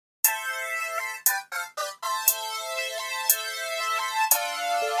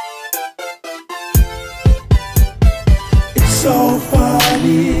So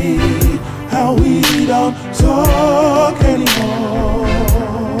funny how we don't talk anymore.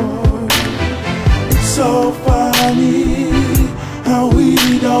 It's so funny how we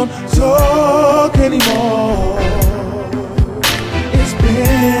don't talk anymore. It's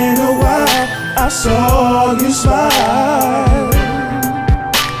been a while, I saw you smile,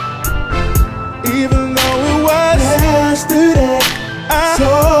 even though it was yesterday. I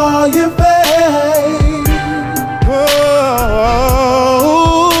saw your face.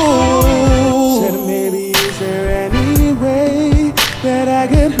 Said maybe is there any way that I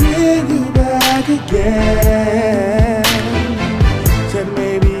could bring you back again? Said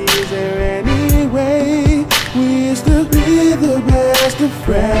maybe is there any way we used to be the best of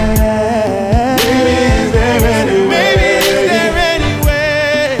friends? Maybe is there any way? Maybe is there any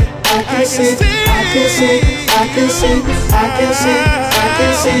way I can see, I can see, I can see, I can see, I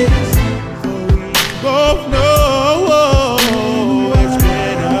can see. For we both know it's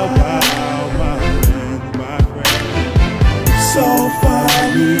been a while, my friend. So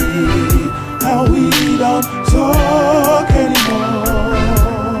funny how we don't talk anymore.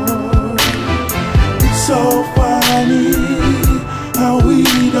 It's so funny how we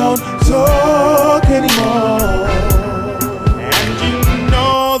don't talk anymore. And you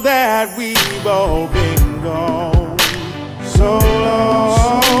know that we've all been gone so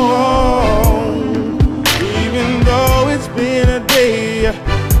long, even though it's been a day,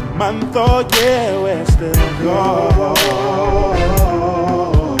 month or year, we're still gone.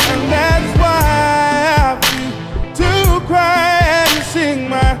 And that's why I have to cry and sing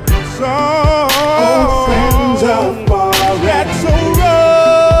my song. Oh, friends are far, that's so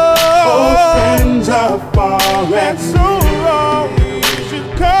wrong. Oh, friends are far, that's so wrong. You should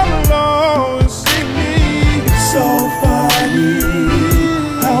come along and sing me. It's so funny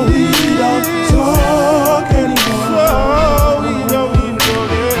how we don't talk anymore. So we don't even go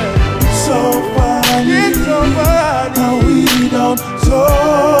there. It's so funny, it's so funny how we don't talk